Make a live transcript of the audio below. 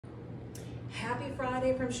Happy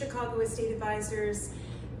Friday from Chicago Estate Advisors.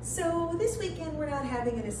 So this weekend we're not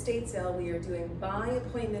having an estate sale. We are doing by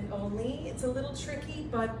appointment only. It's a little tricky,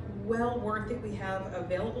 but well worth it. We have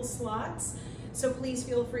available slots. So please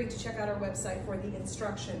feel free to check out our website for the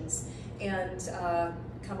instructions and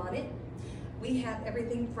come on in. We have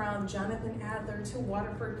everything from Jonathan Adler to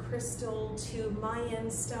Waterford Crystal to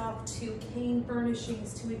Mayan stuff to cane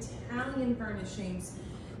furnishings to Italian furnishings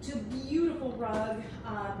to beautiful rug.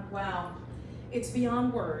 Wow, it's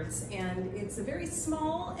beyond words, and it's a very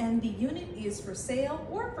small, and the unit is for sale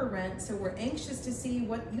or for rent, so we're anxious to see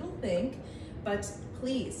what you'll think. But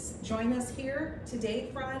please join us here today,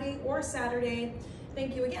 Friday or Saturday.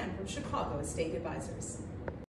 Thank you again from Chicago Estate Advisors.